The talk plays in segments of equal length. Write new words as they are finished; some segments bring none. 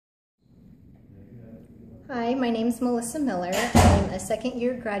Hi, my name is Melissa Miller. I'm a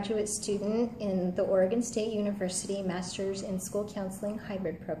second-year graduate student in the Oregon State University Master's in School Counseling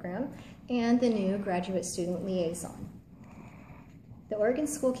Hybrid Program and the new Graduate Student Liaison. The Oregon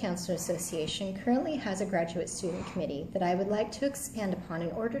School Counselor Association currently has a graduate student committee that I would like to expand upon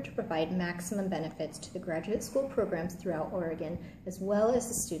in order to provide maximum benefits to the graduate school programs throughout Oregon, as well as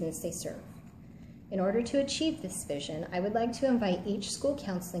the students they serve. In order to achieve this vision, I would like to invite each school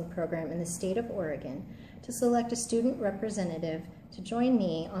counseling program in the state of Oregon to select a student representative to join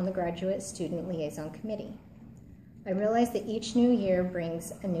me on the Graduate Student Liaison Committee. I realize that each new year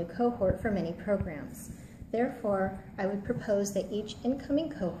brings a new cohort for many programs. Therefore, I would propose that each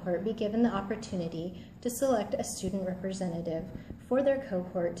incoming cohort be given the opportunity to select a student representative for their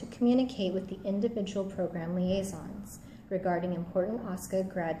cohort to communicate with the individual program liaisons regarding important OSCA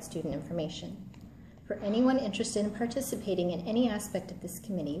grad student information. For anyone interested in participating in any aspect of this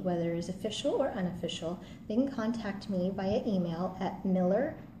committee, whether it is official or unofficial, they can contact me via email at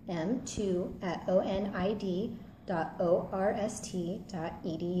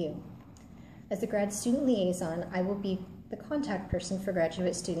millerm2@onid.orst.edu. As the grad student liaison, I will be the contact person for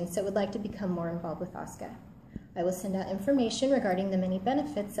graduate students that would like to become more involved with OSCA. I will send out information regarding the many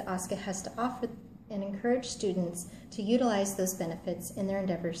benefits that OSCA has to offer and encourage students to utilize those benefits in their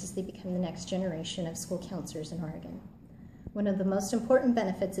endeavors as they become the next generation of school counselors in Oregon. One of the most important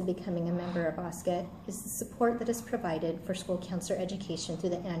benefits of becoming a member of OSCA is the support that is provided for school counselor education through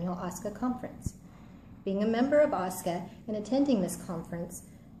the annual OSCA conference. Being a member of OSCA and attending this conference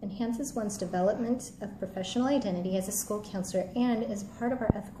enhances one's development of professional identity as a school counselor and is part of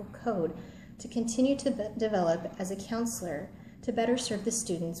our ethical code to continue to develop as a counselor to better serve the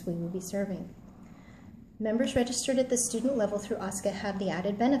students we will be serving. Members registered at the student level through OSCA have the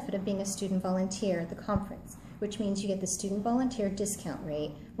added benefit of being a student volunteer at the conference, which means you get the student volunteer discount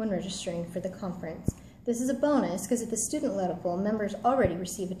rate when registering for the conference. This is a bonus because at the student level, members already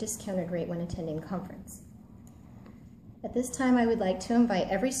receive a discounted rate when attending the conference. At this time, I would like to invite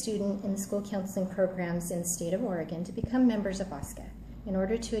every student in the school counseling programs in the state of Oregon to become members of OSCA in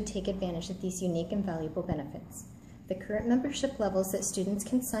order to take advantage of these unique and valuable benefits. The current membership levels that students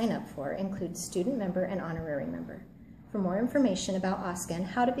can sign up for include student member and honorary member. For more information about OSCA and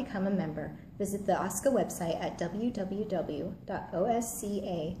how to become a member, visit the OSCA website at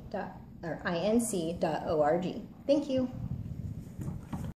www.osca.inc.org. Thank you.